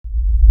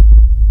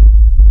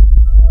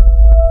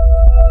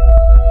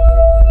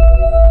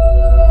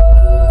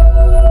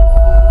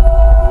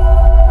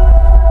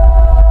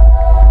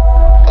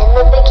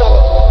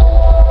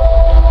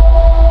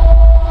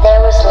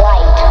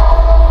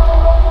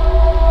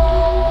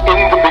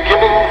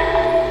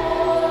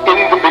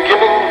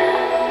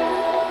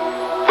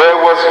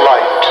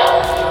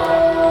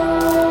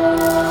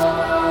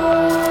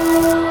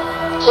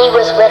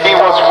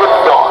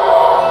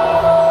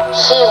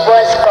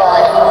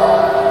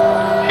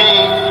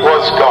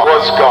gone.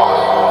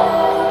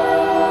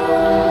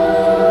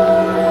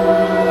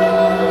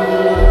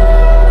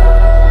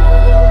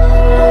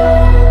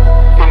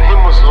 In him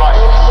was life.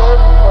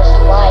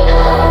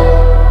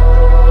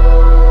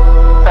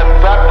 And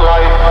that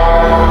life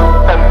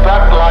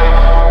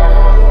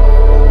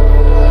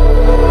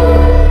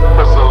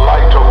was the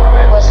light of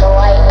men.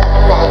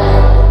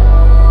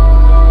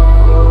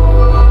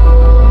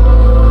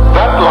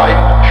 That light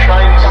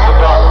shines in the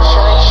dark.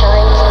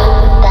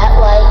 That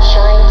light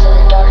shines in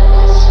the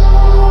darkness.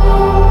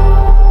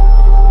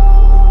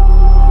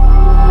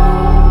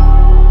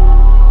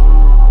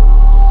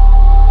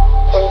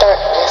 And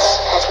darkness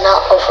has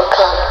not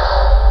overcome.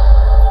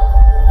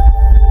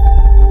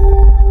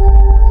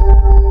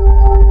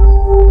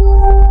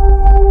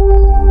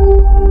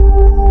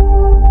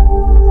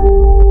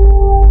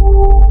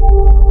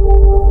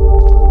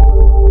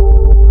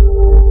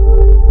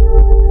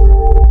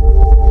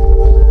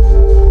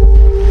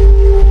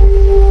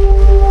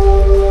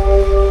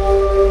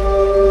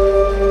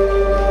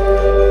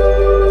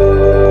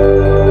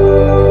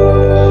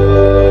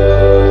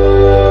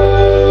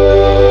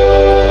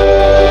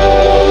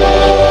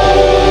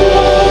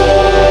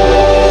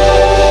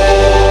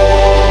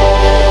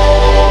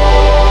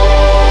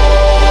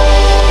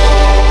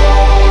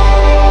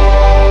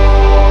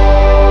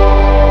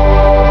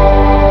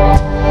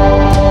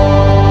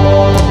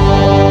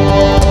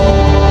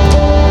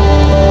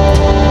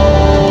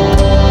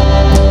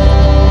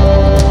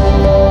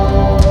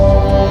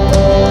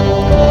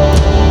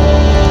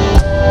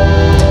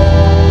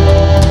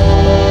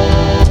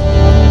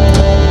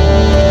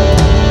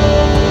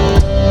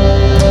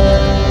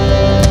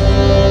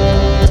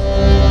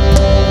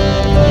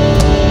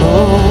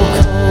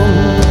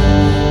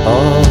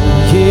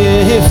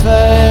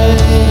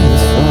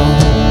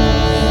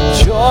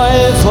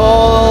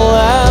 Joyful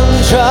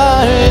and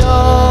triumphant,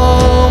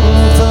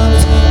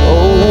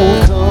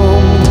 oh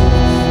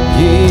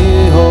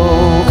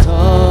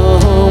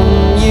come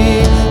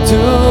ye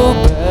to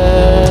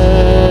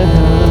Bethlehem.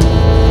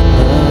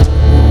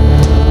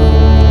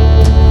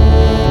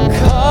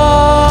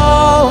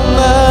 Come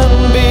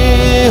and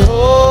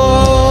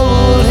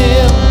behold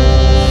him,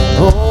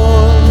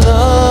 born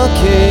the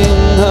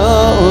King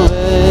of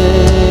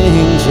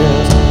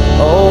angels.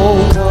 Oh,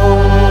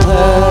 come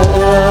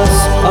let us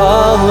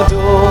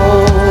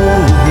adore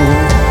him.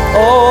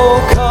 Oh,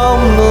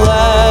 come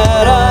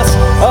let us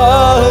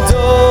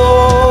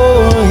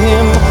adore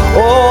him.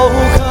 Oh,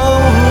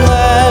 come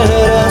let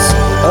us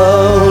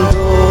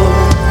adore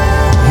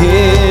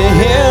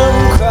him,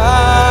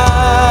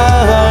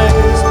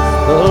 Christ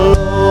the Lord.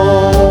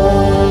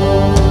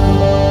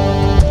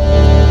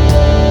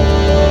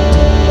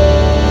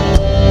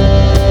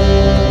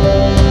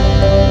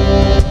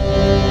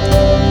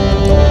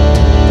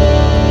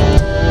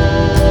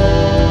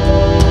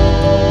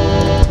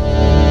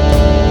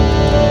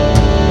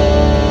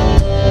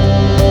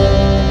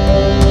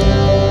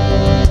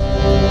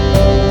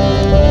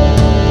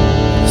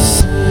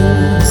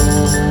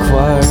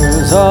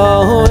 Choirs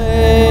of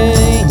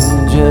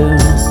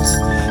angels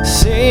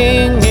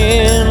sing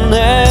in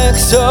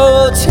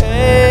exaltation.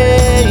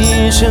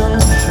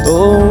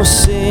 Oh,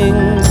 sing,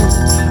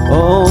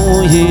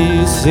 oh,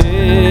 ye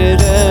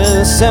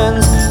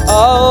citizens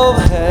of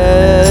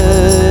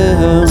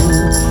heaven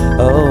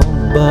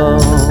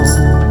above.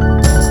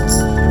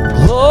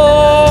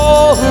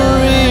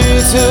 Glory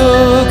to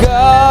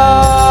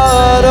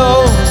God,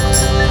 oh,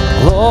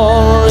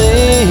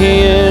 glory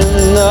in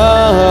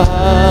the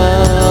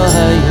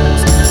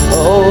highest.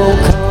 Oh,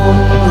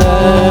 come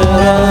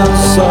let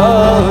us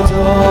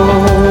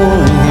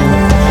adore him.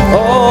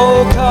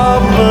 Oh,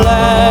 come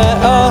let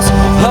us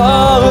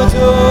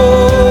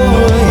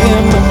adore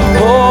him.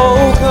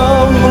 Oh,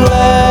 come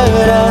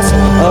let us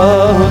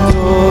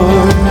adore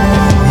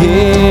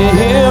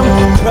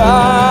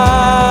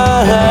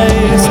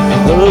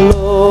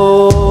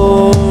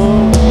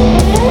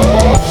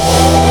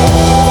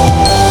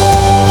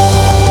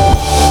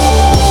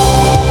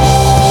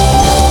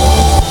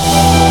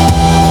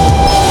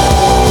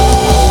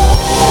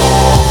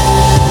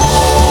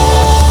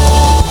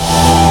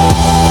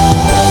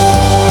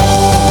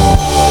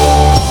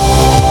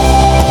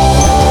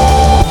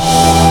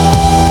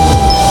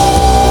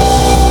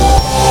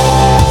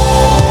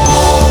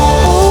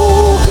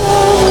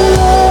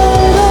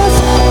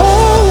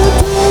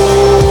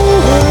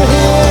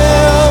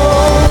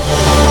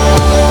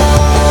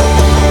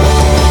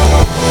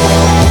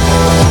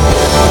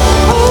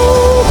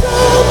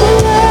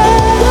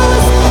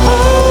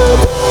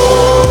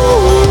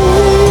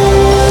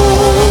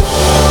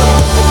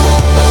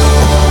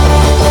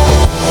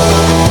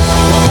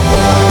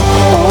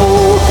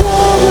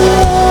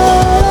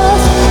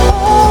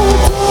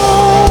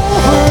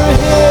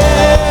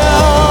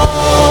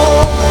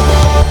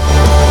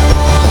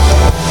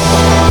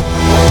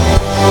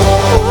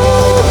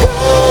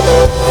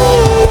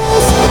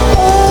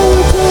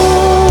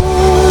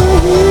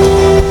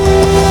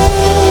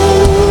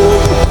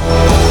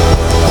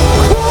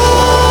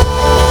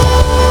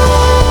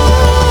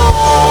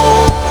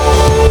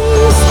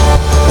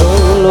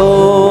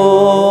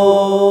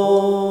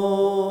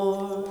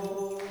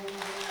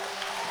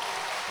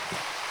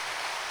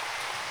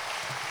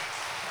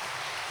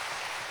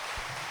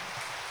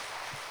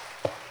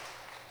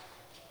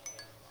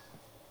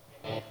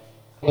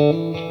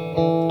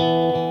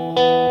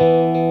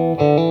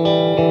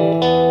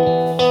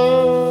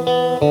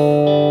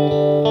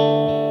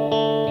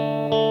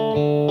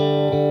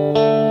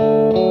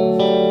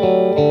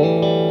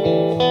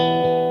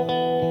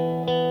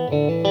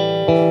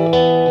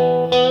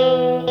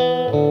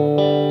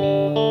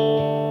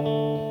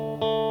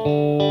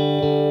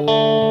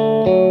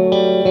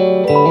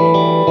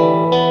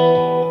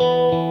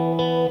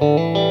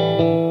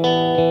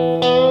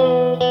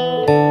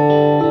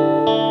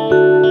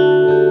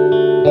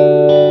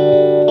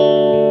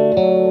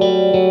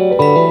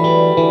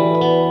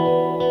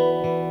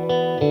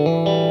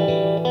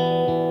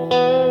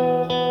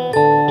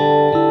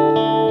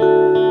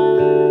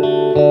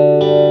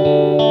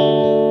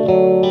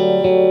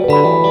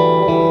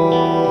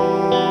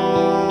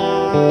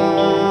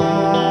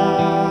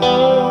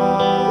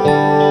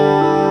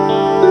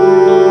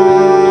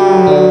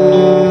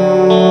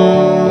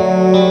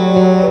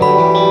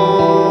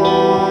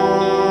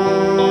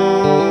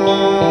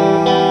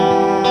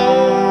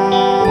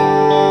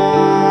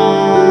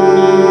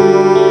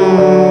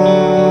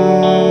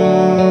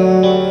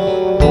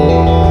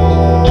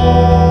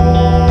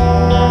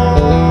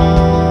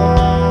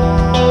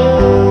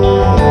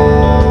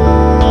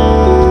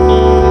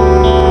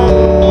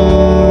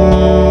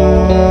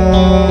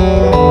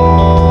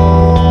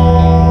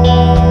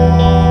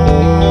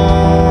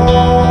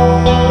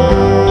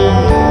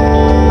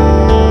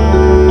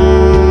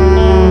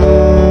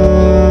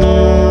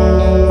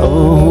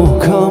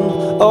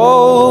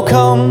Oh,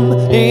 come,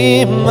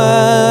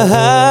 Emmanuel,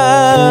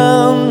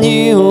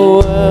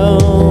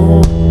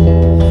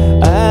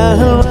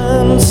 and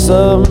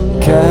ransom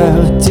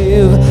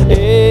captive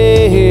Israel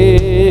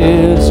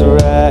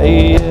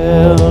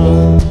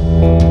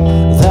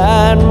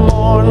that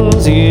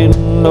mourns in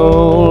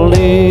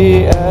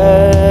holy exile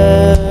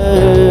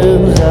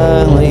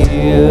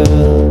here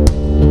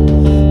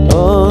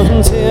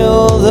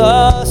until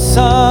the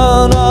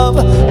Son of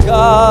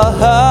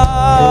God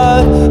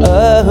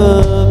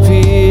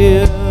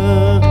appear.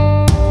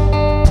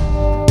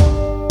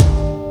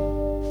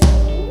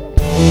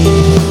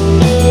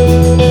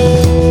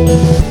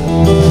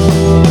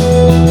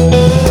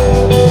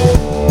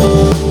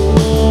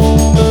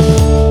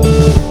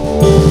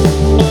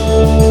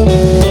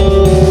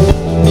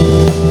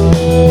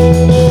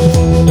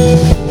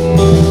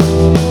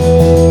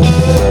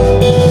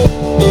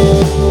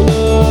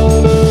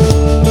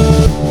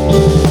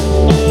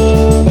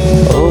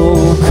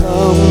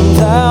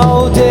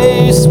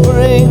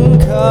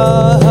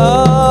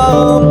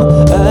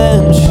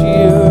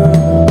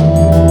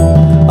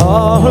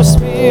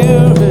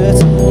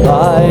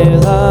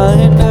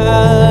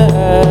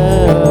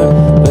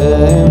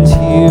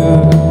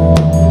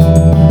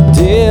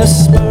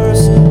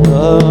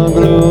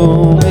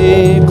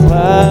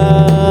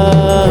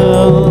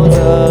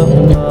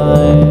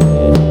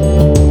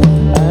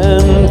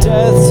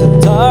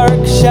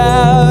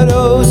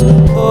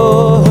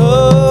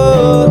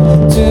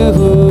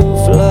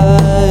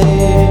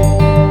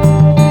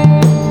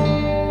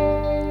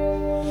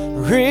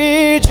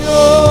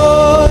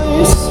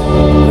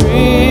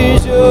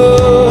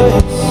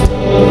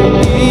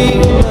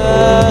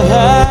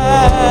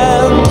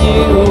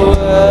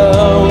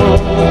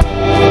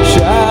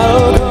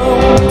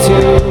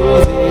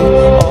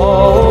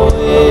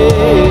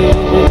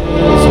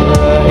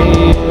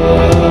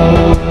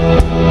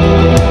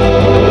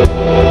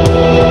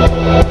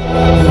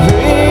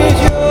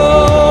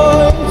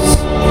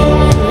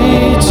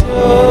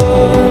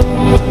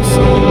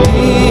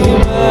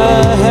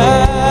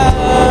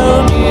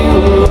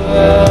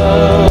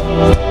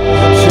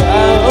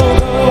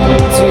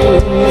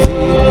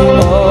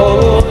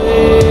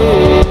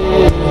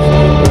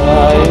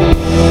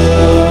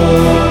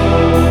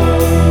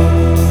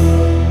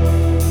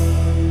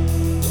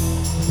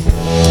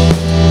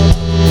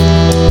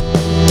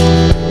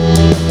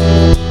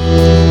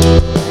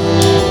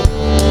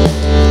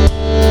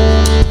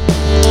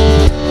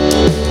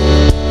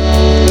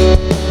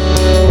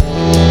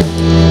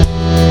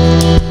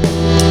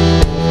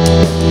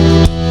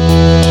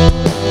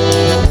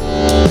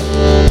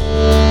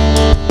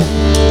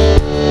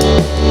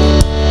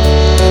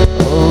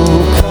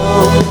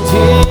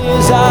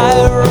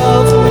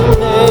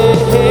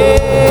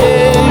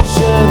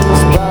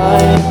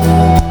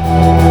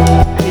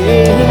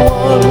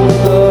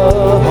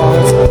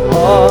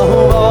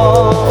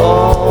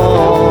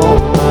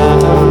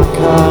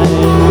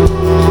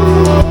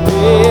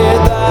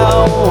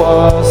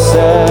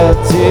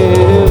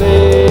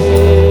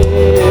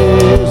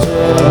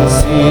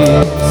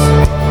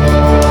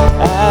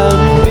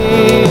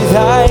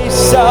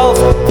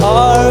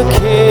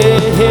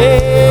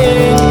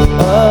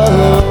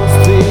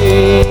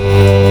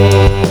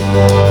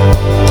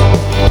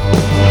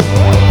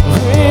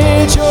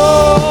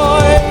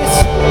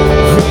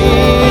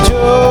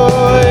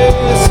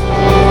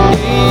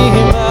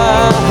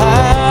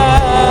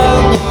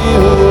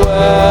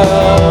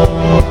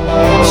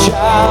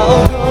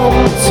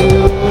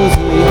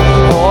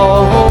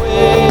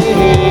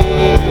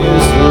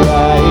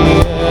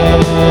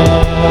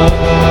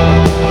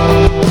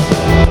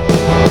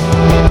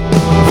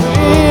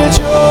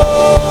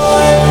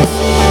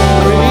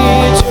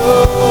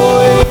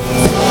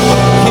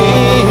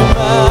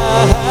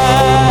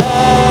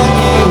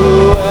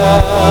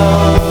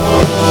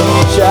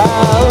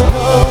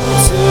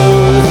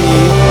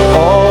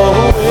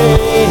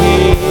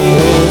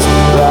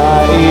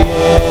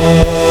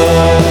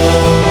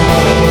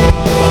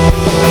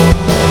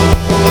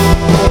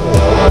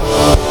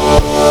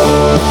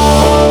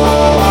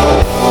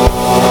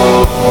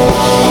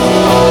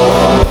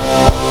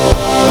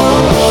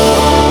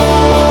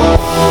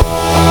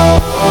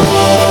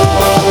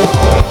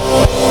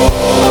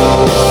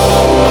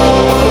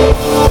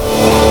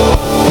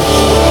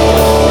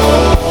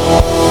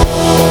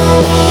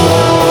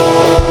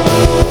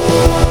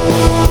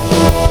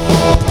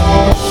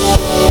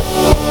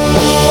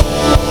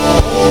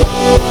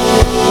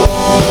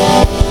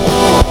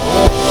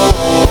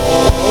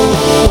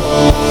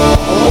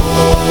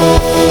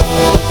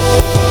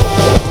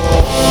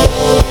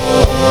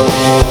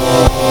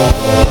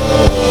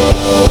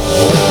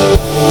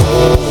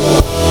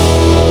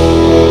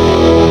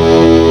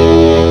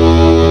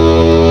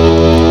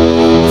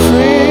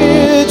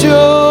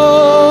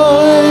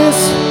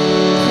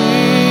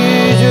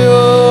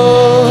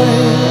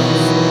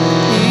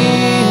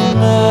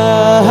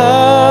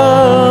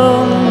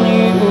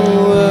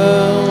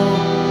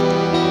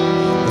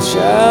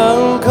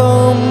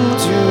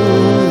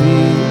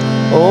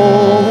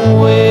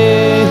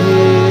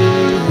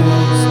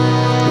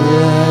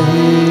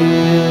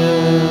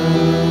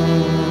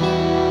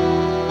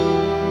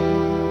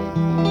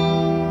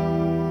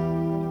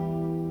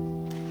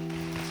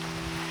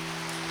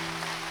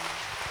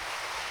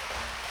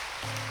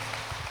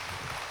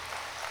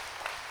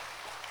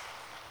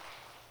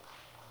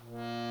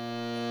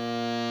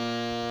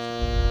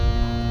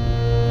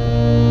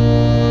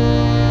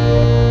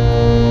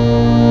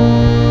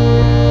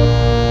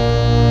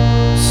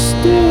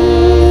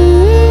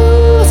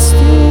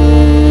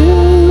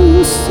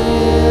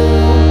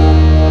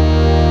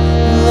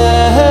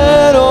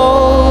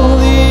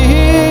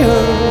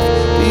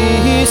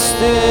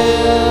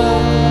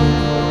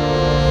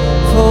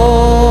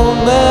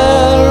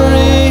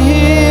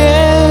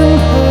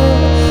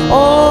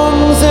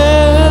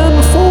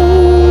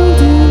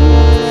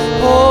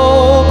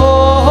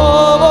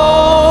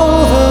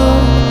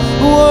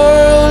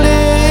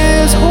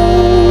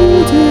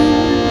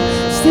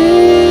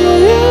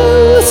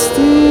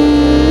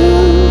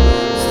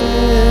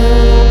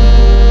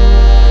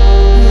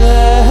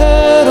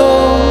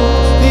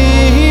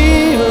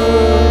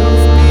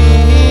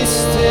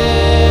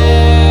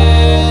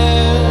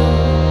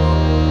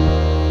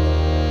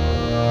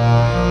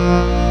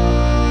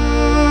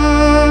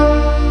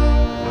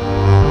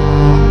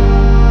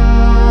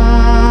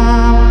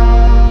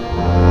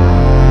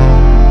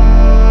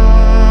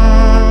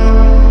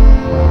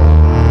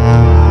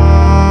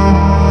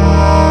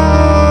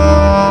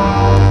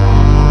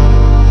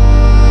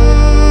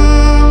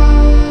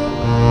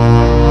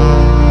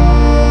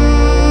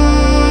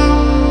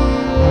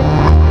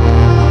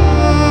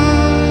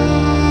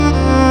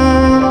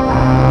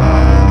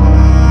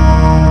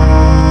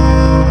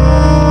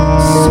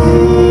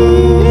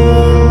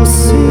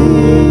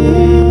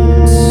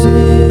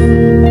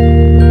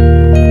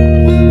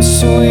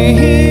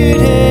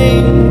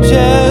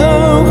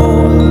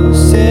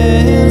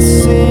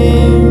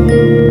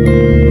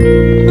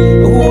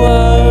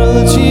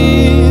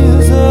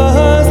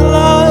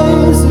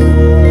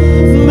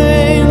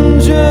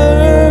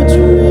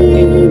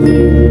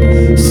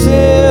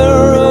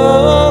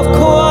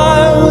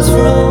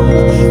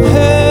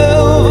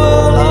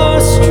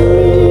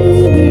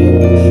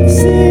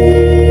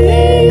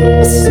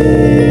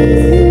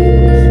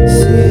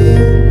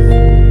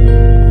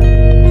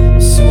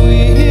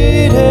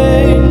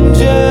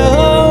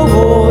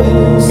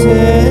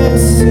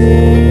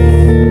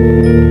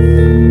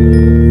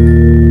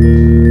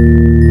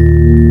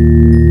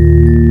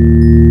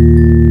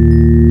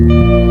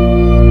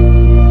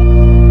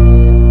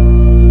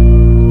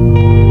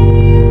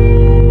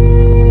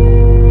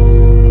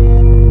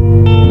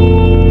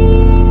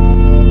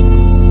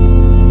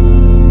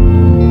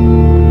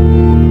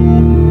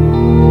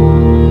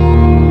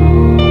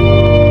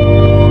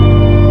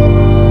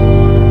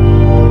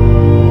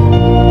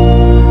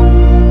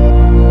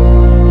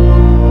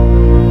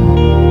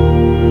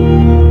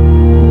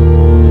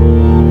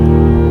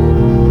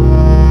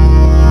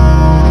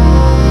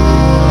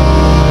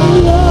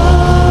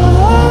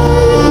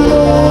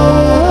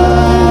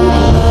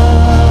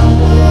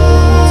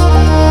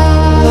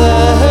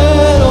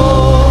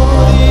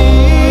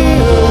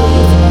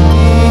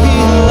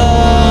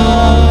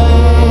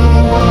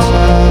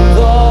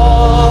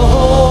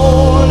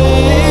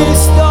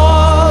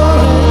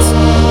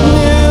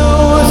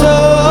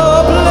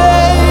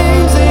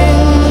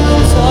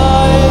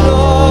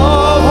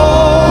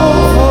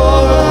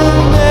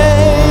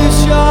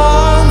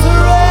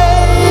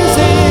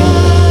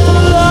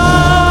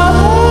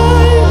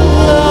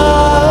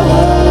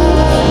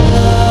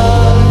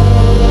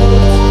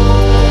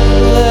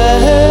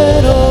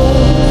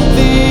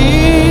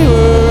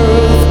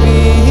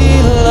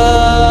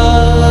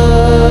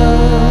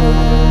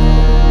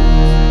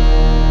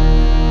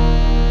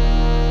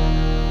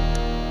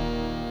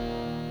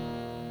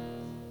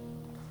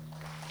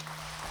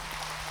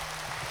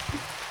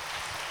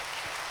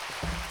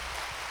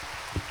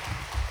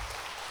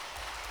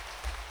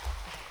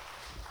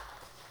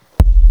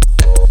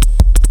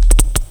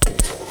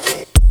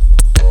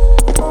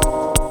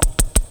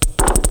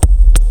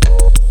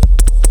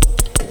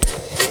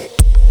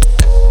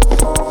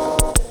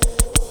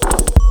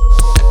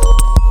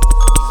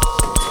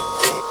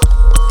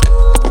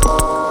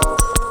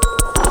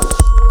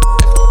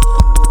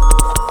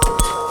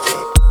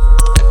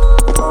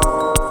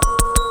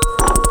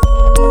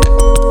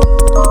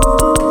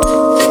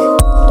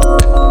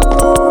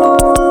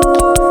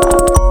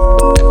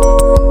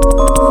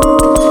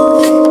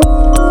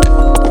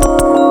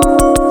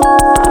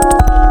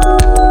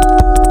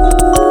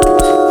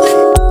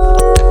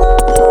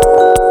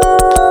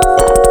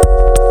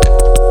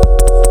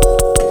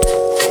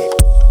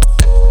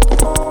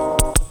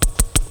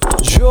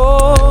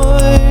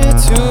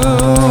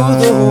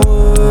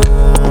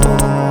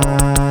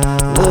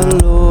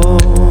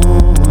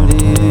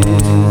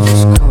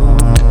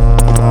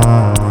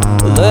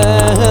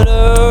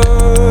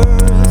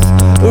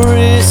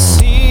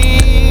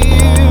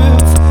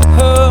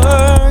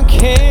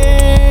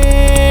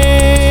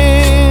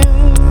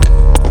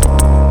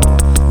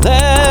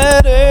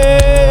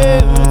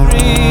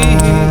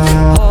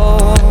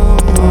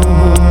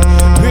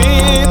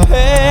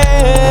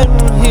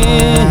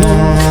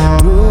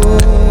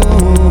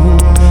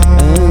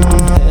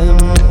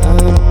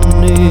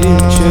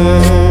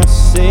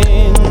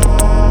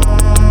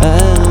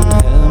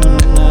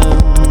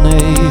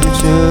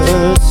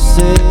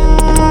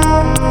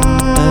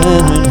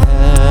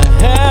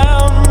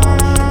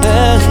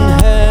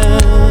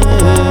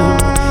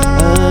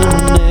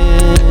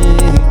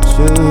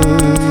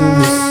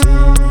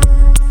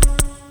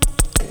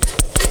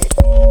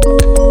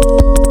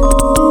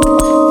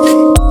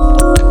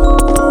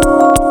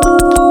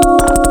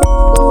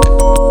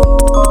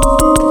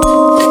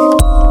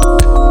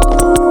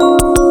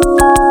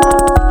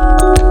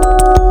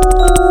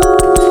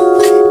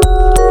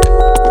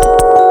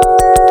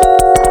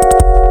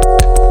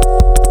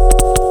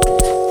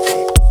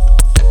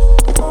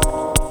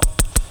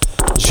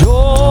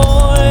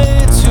 Joy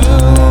to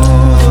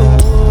the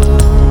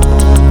world,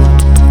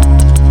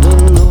 the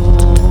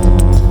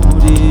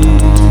Lord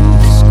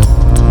is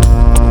come.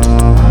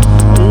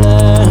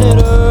 Let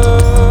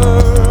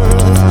earth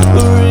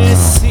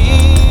receive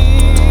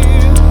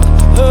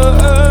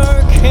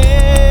her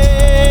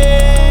King.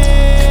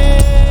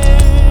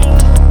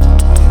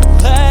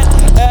 Let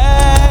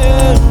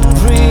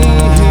every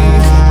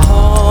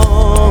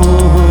heart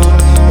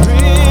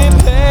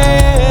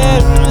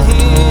prepare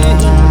Him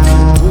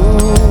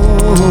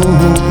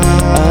room,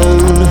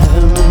 and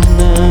heaven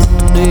and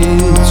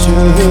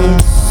nature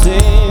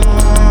sing,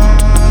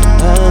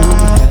 and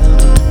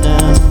heaven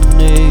and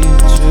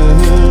nature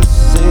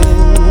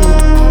sing,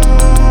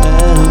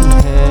 and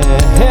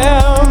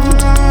him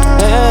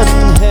and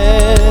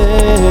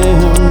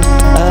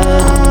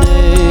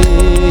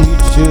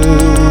nature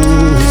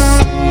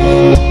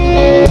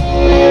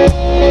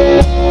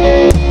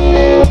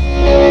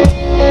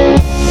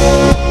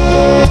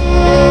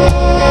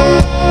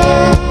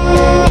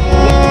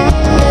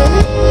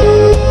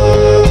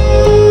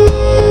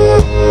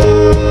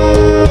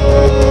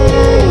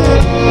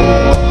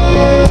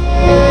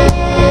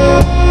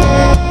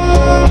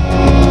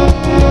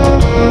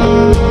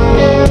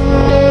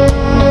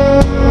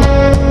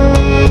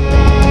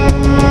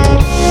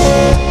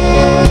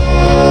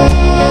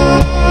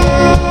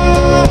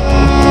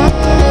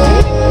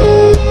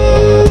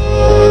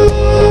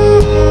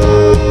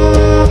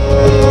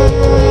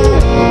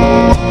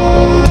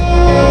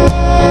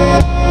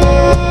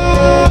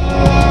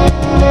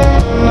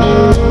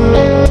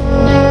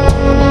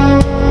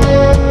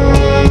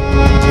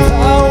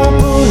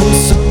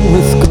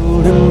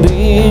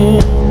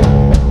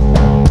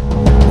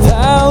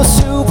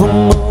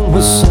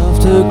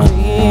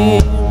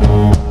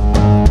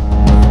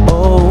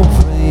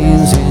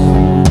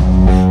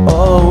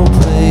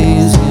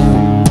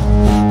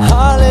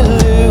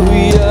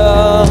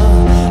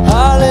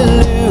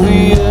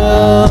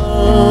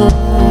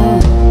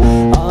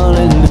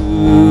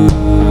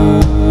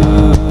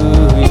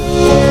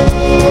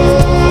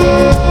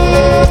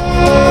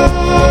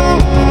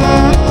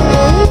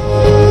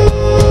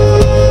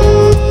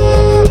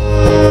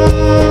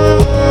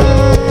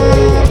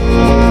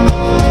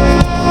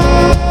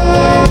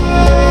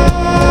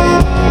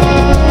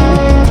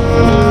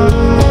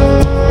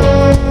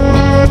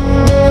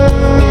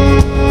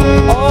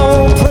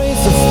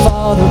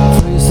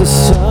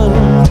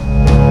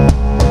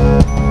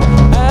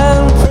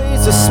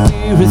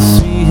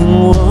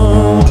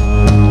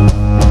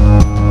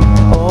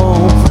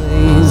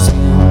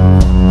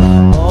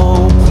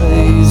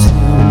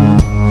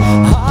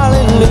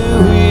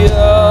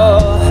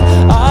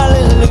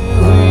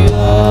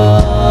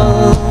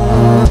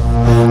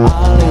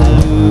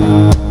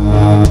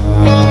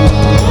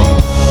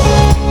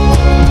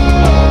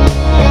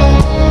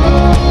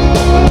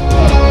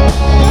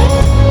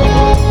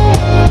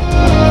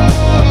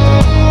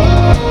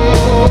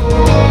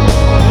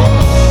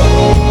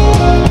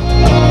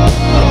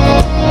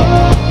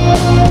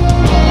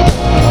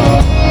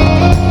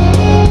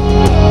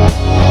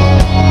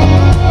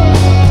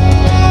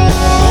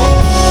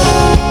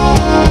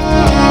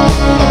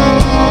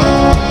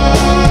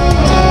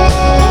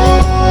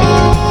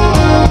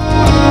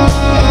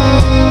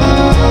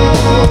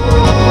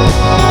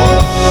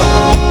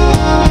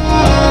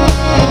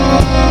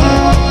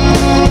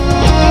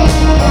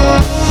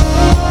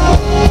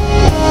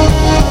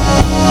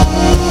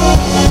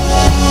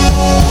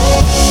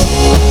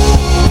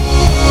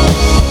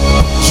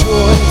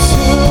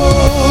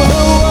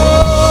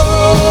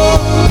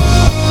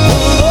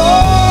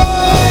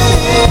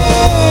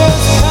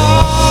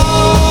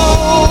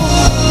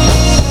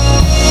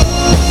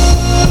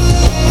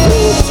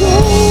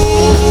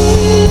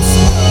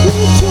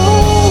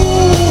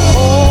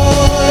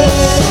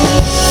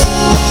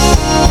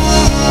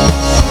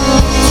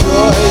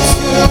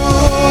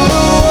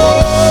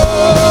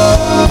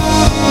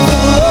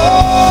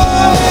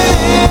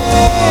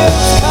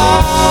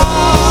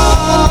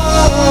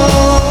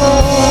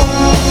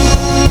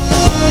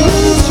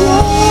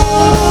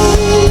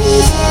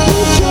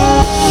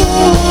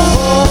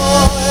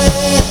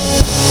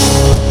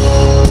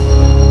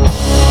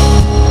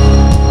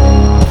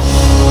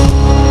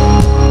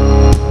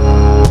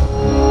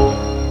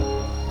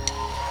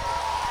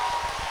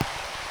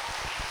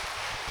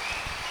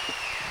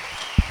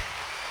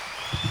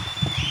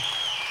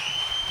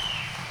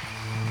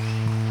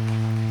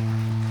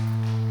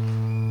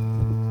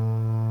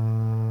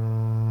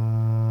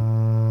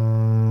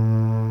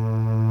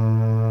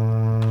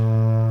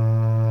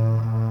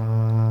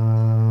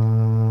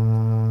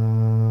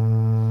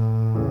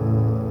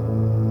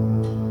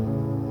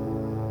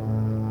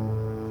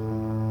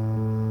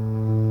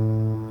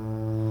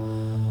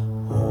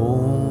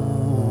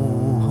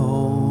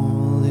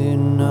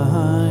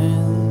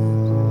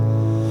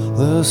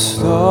The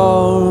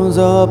stars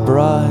are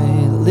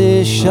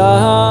brightly shining.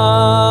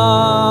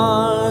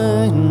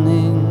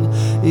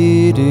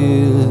 It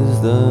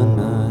is the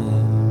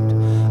night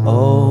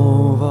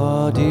of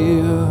our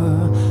dear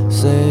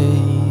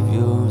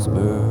Savior's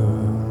birth.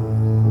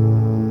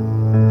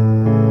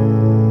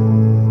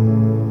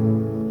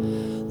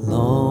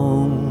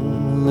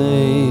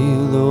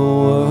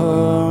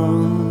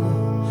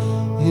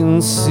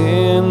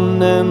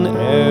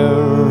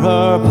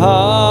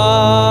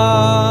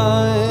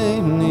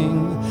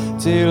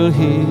 till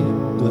he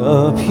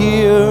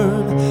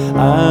appeared,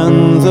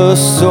 and the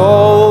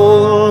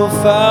soul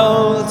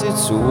felt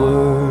its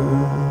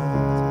worth.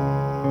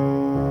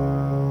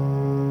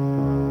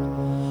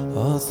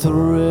 A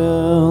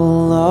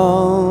thrill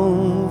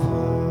of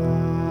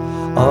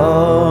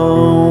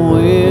a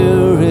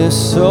weary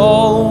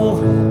soul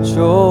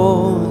rejoices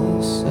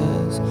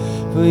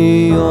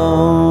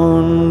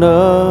beyond a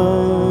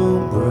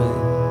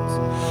breath,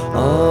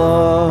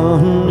 a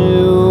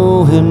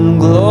new and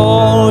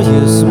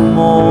glorious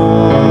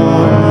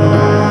morn.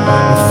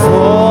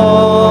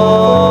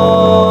 Fall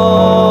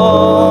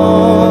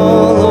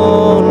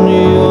on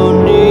your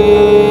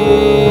knees.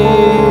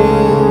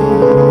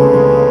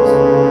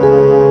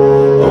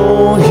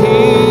 Oh,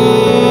 hear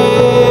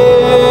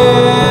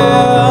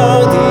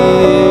the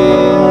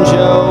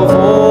angel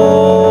voices.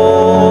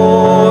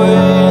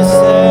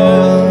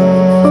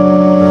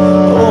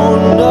 Oh,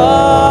 night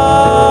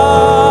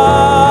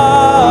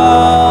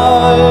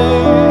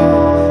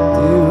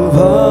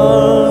divine.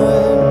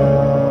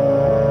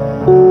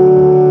 Oh,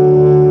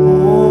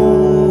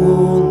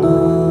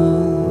 night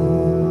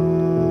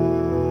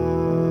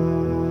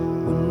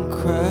when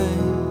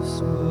Christ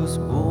was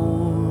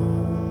born.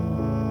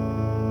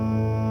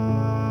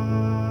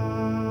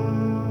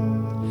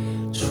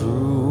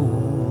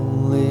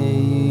 Truly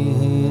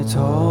he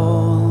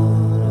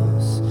taught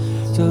us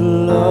to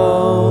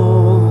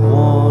love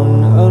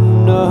one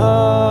another.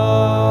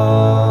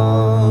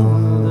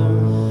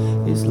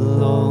 His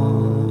law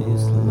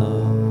is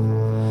love,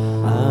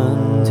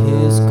 and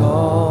his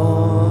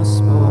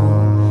gospel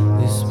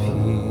is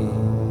peace.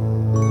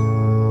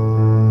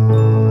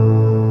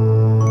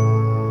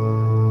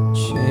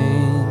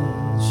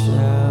 Chains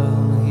shall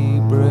he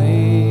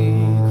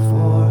break,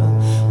 for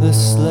the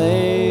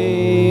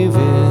slave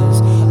is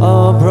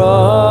a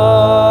brother,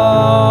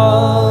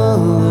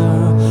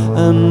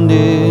 and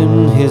in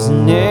his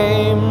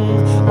name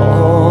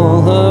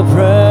all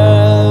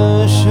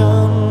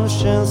oppression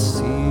shall cease.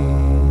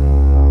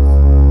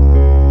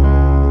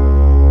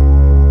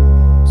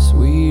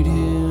 Sweet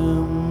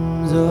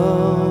hymns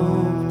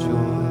of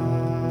joy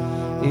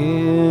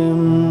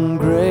in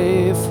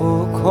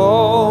grateful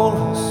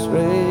chorus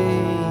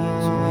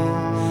raise with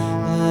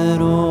that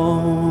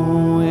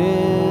all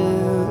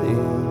within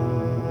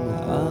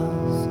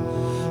us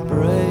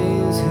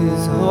praise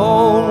his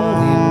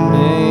holy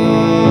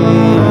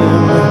name.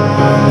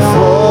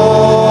 Fall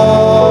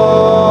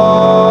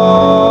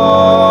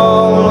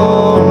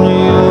on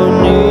your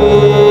knees.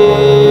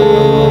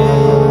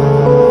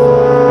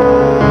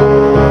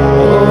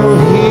 Oh,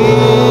 hear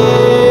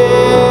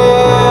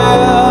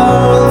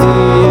the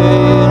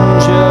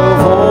angel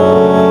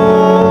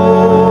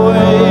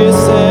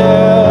voices.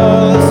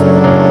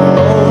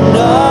 Oh,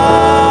 night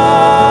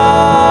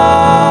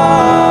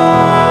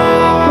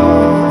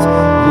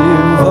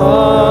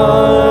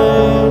divine.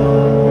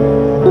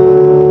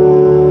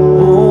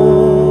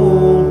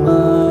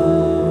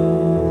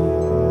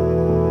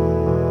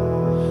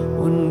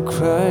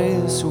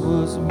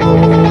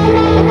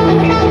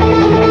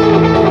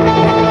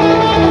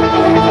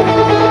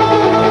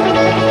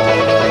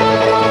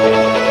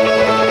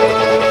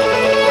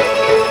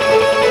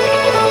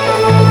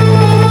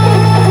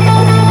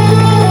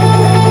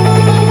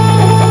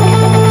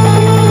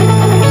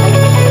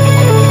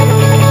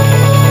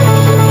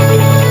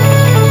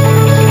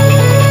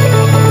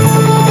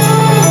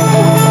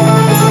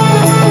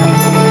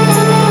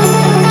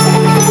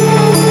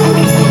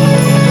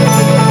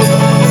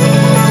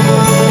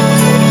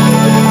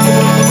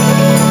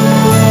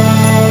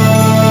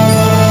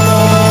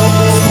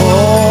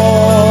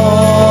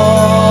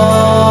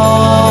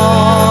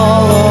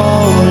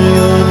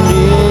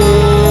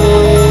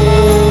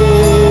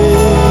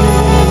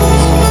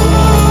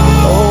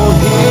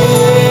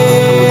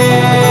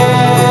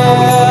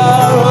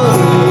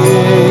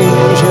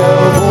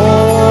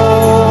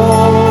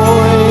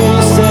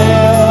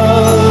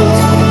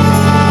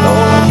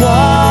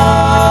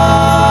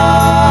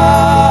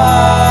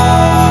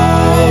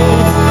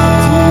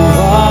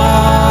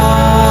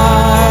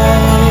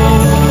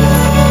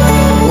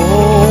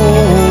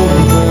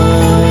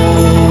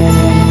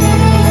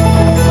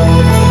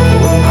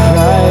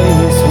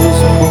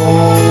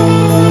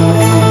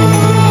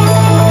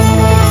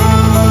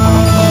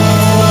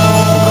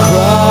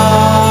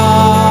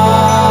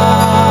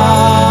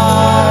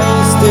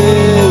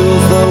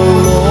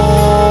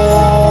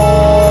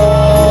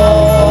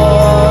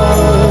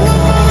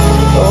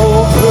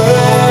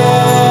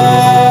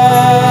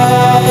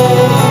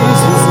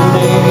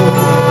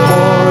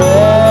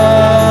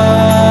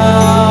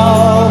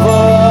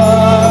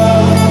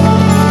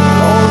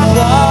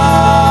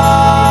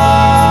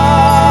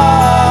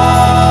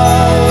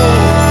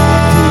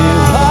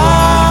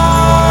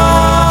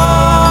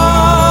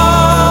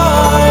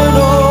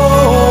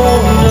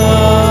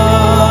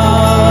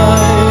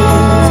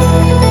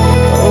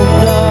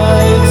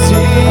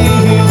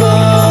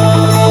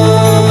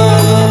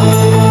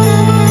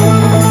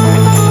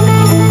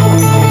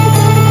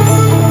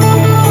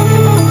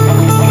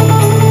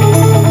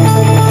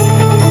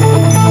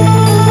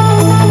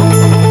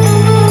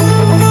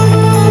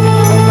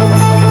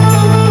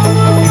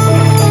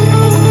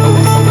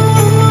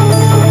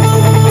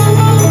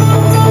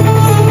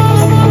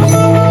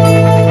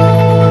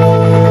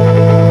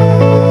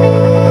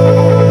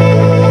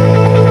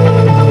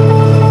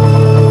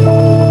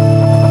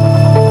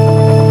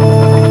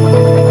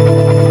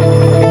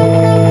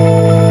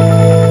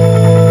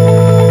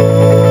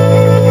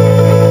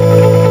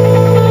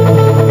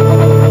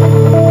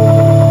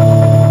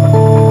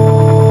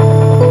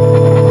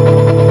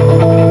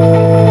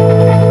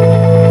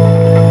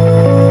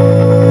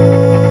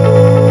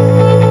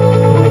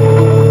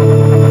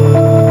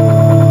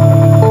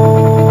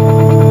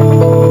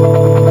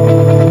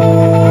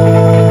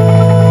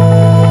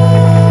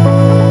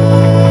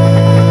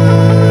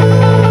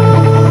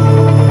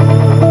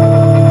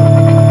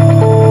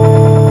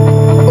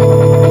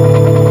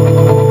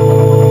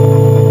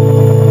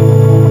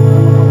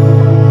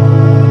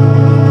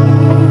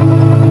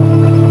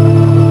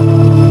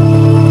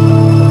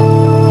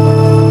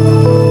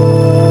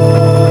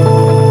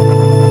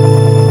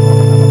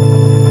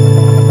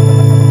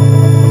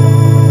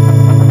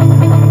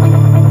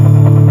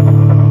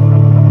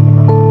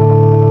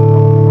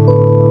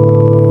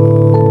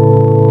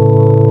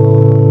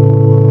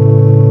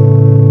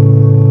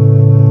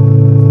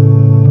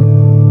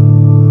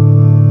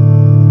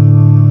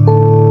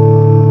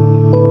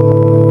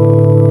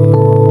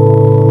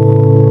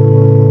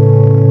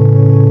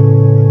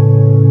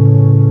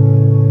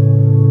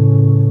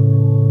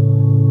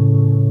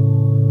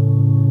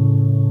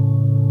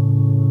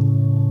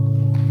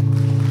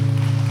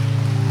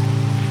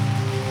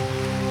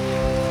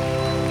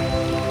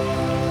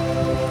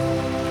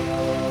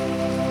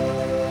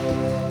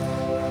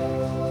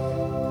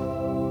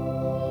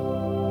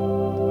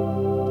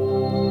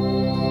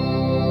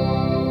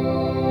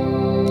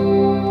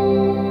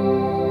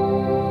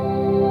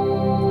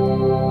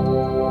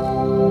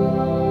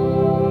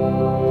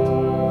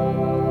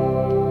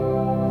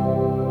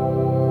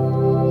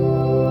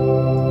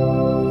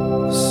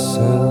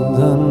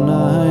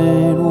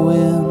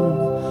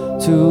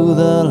 to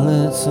the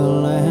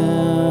little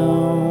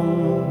lamb.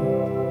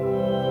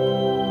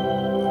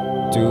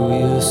 Do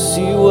you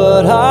see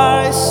what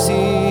I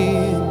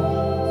see?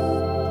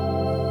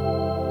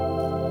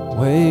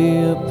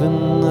 Way up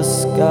in the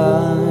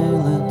sky,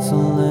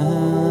 little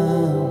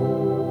lamb.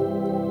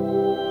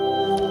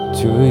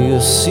 Do you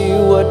see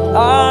what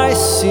I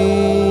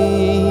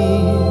see?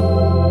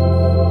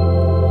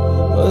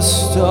 A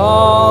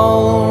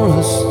star,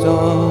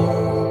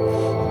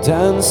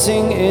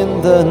 dancing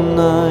in the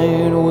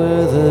night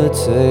with a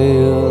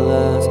tail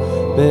as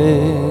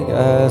big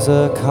as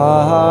a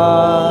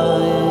kite,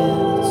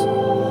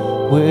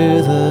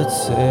 with a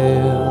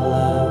tail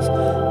as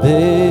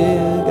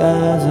big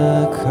as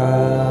a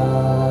kite.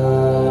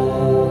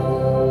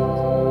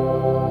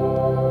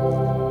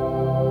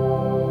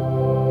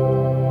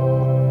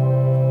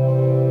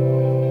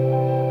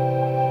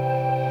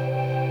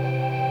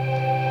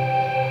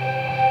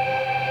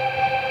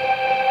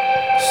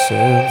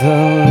 Said the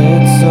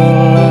little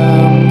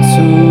lamb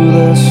to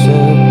the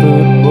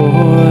shepherd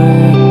boy,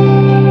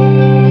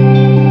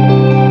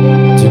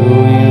 do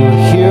you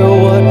hear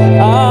what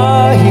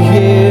I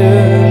hear?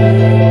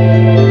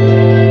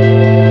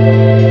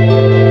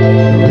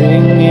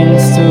 Ringing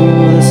through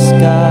the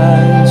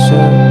sky,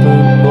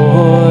 shepherd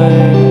boy.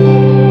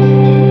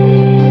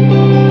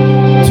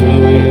 Do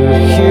you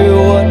hear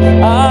what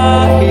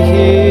I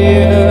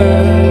hear?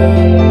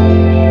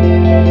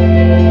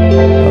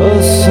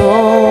 A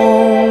song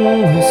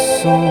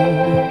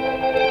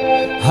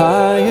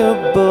high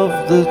above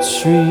the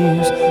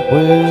trees,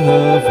 with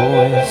a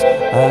voice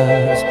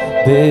as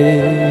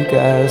big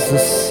as the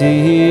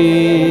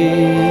sea,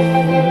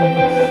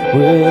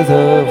 with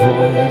a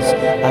voice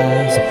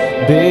as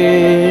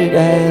big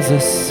as the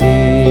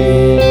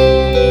sea.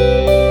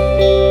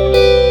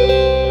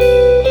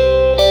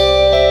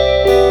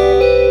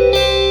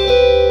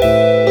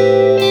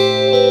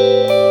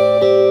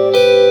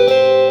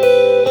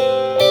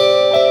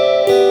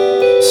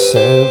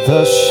 Said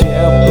the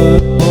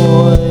shepherd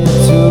boy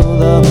to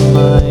the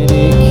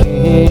mighty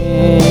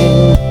king,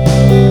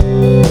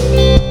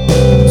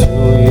 do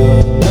you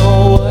know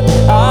what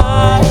I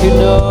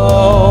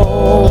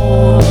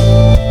know?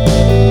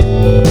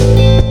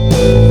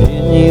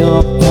 In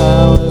your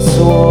palace,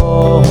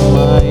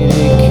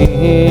 almighty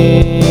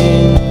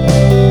king,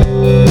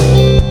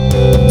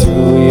 do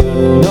you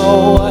know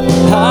what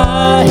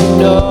I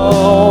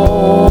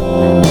know?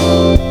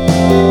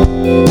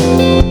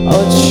 A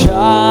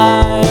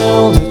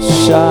child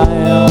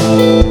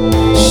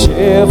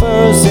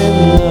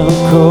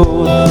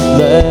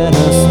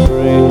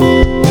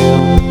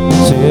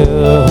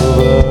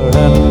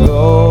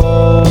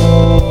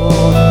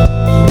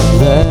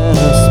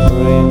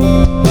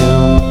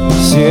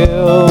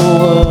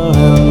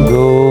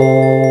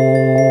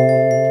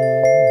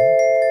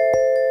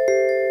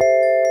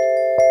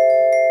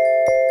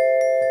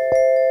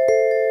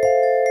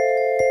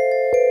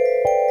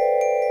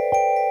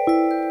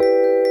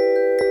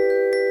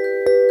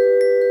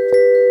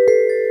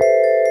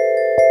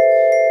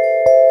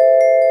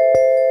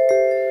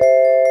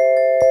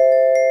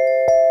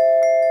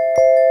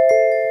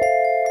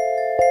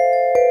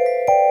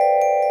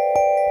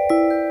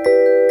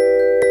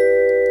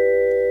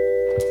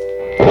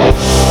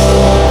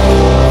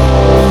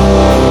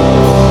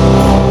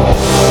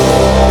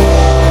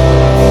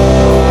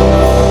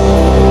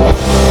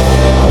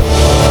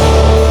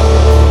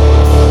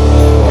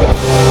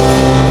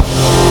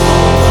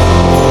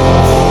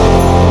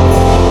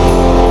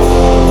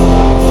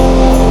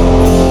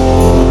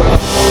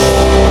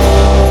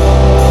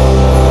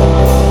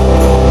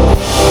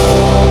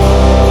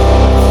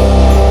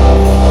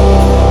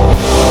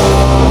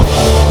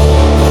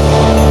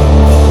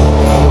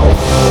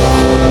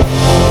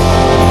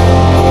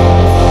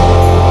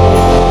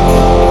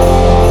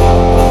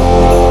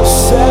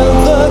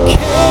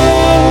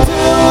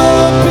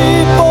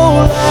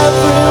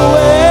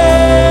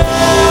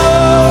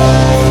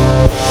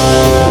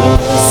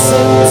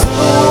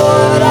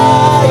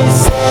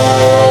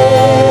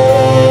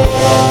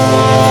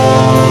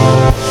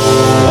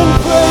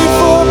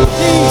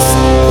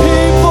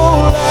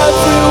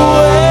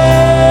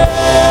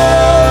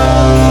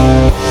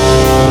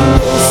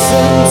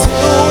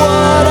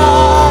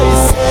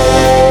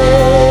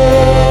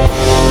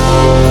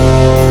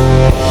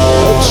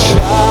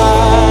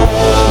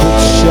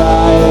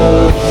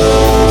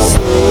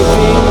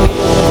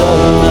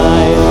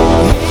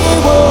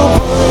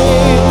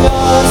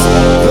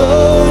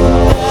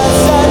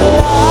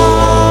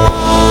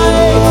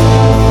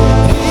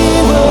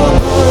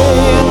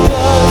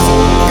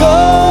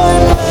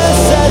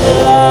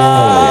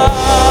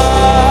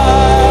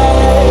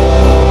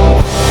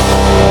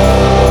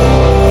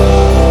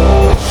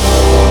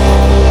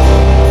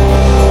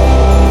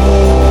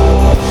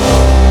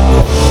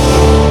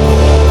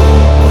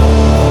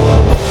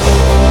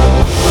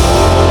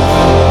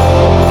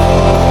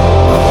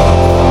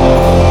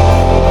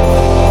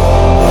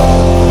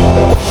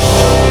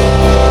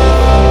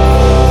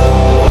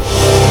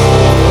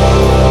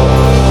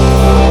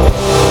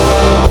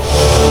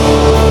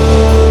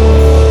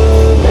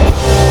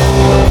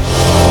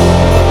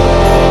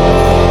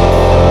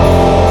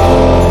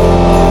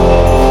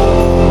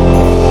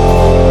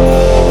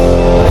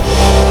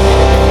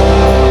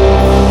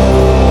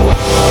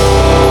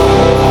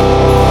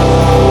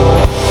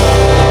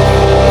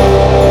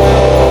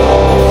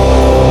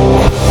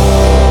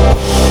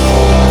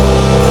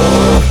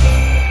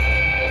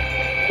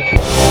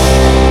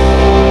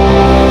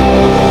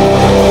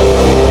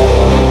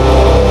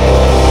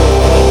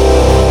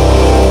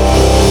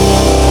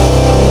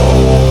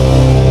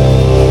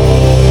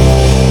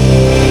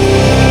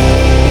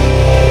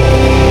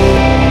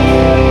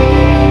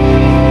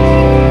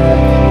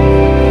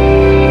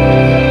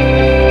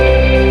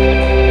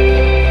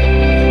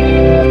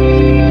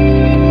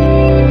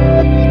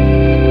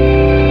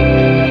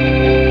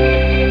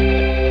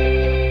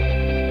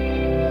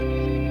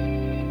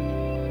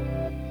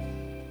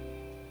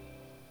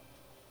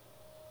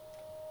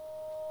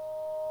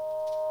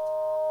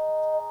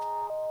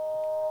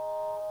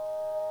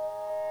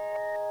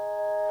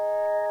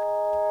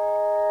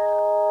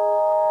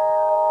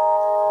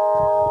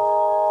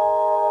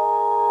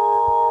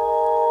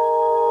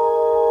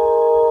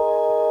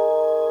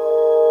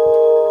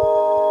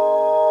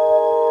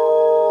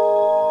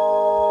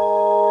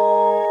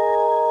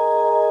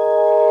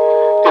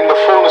the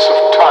fullness of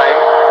time,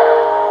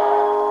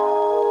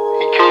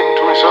 he came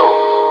to his own.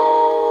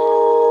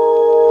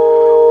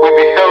 We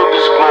beheld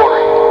his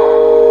glory,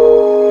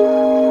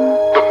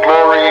 the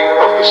glory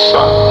of the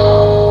Son.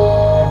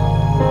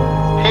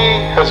 He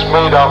has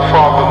made our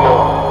Father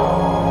known.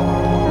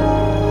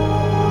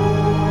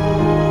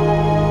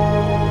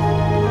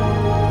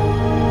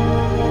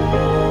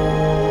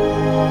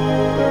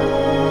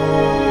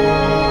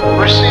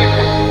 Receive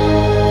him.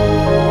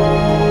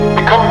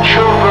 Become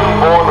children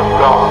born of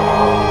God.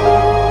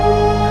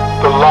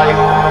 The light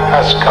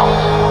has come.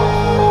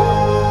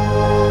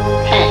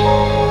 He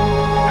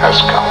has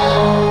come.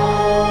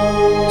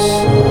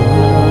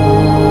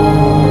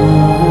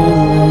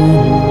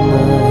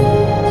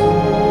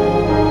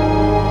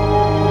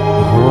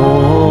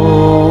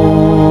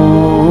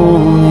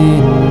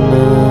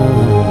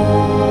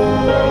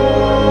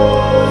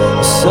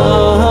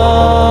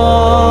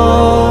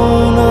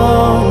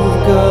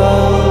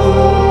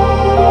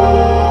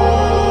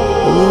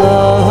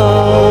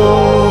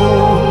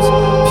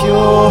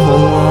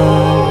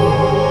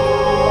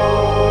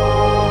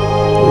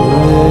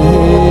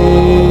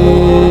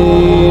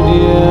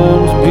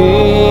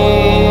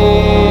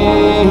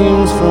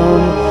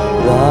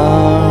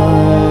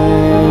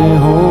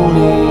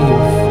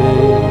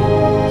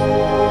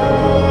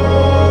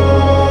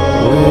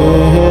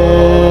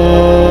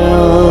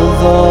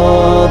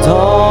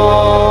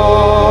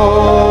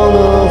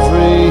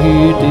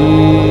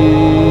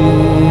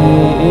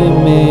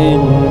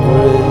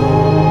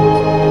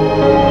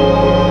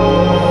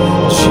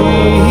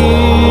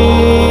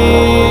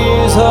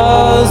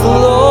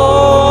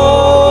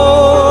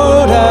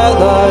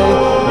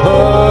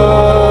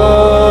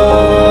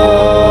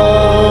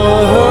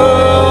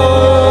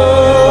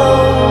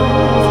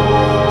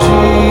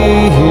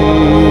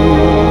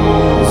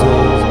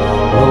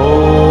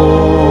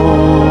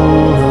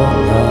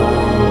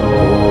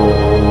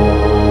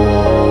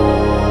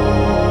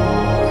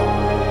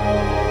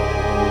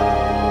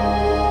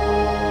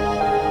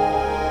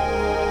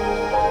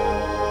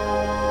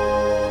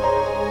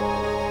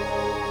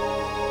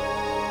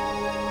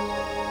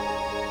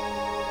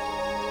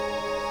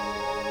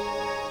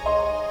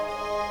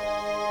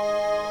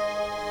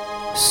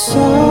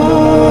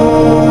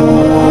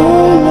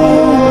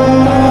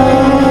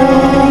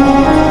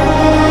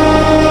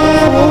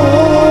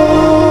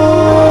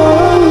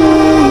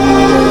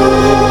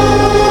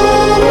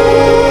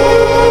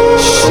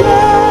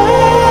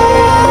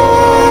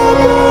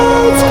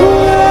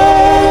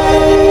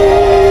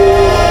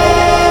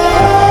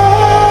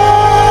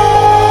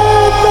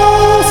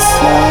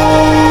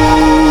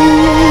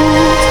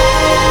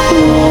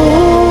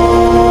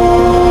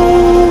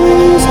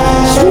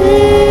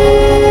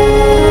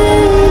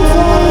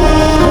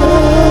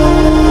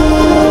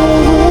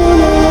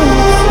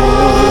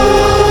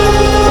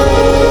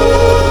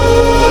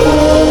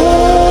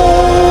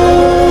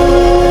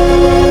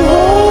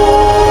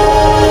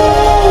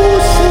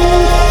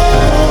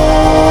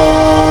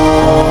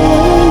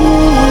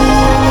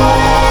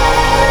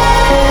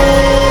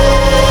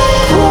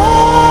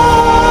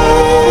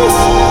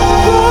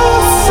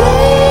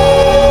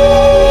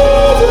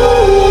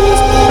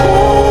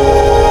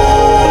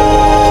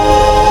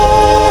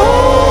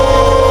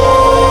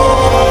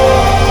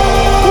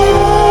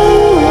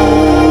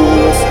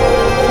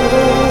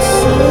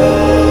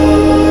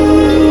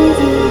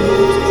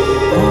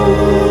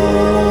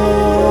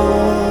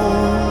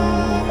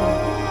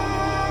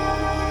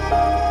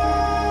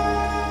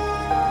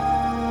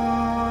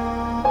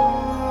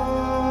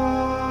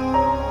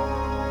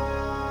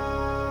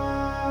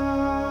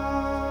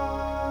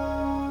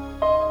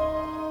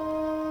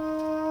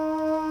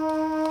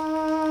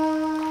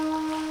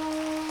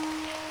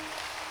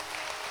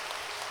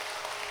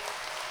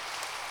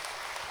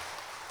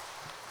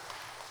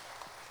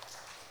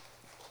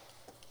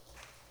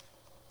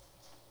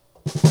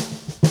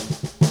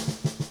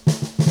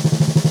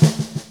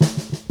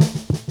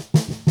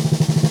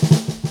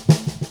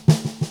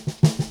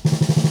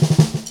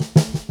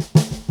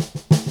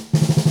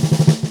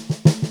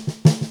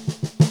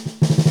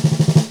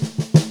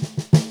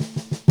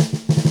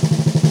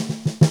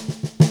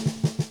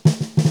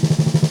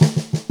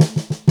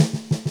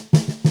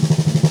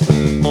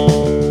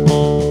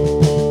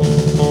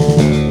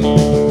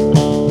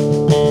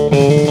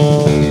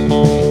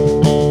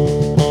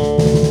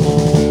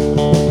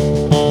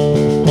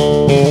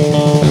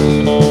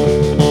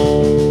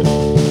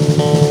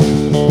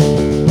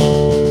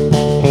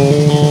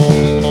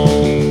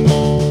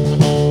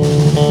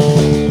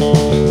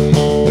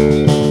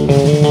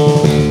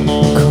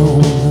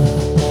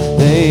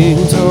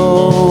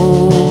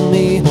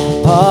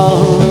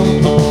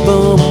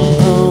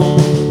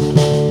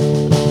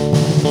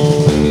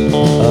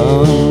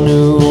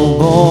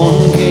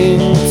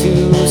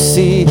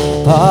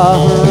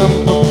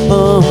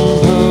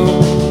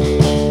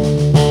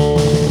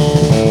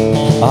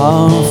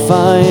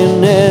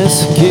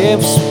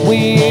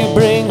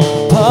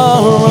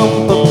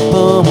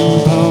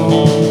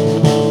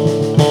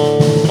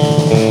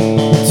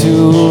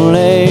 To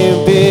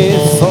lay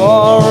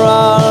before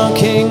our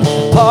King,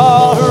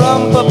 pour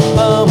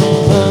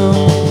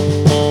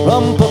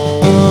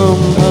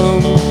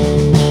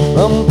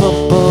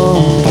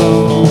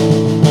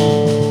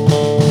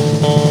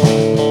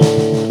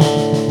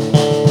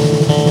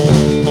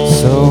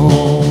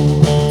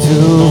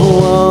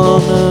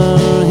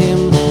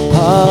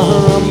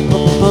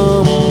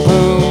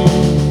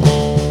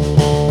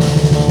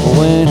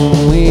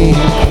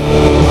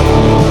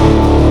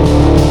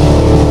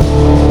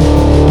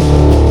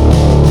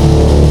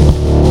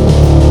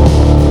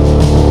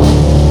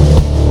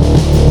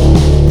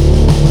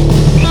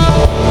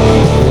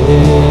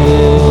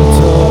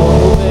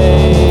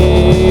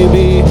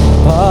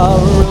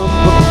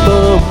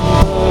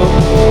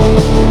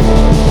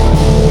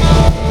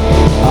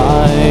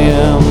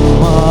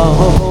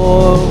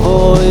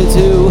joy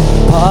to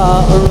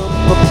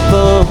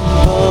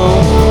pa-rum-pa-pum-pum.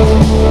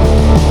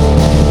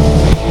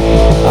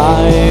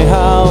 I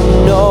have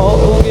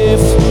no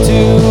gift to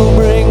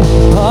bring,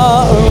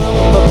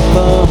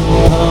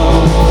 pa-rum-pa-pum-pum,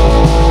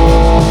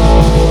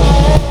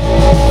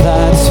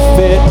 that's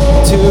fit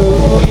to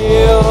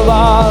give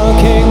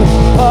our king,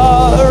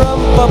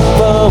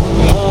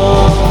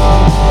 pa-rum-pa-pum-pum,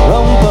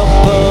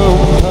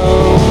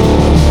 rum-pa-pum-pum,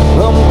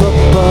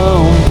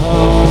 rum-pa-pum-pum.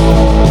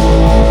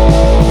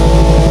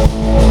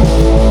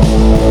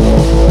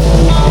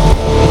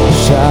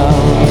 Shall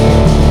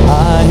I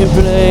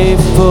play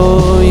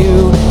for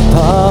you,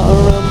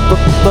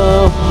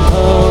 pa-rum-pa-pum-pum,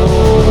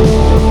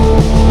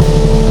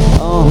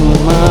 on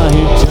my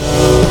drum?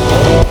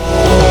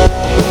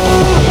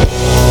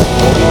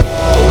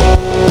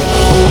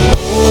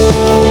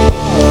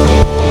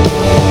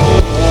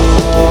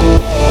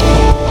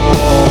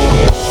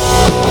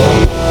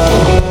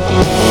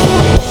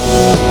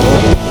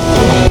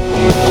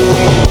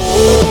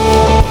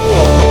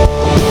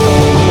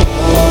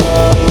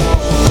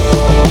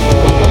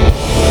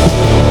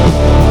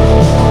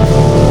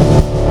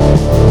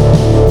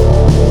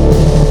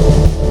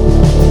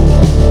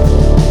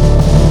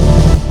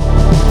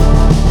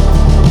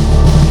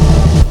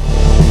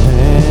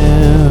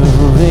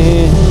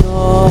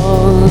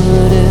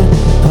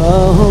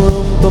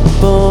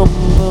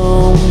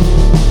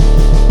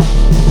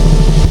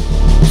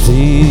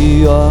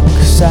 The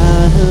ox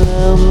and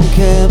lamb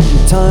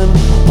kept time,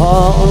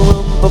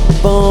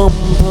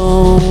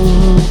 pa-rum-pa-pum-pum.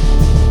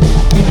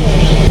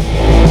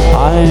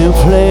 I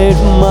played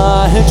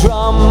my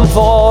drum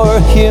for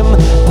him,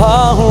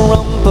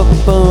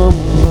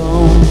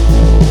 pa-rum-pa-pum-pum.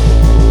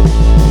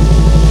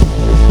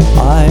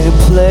 I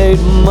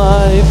played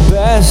my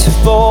best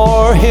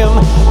for him,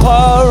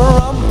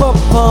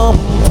 pa-rum-pa-pum.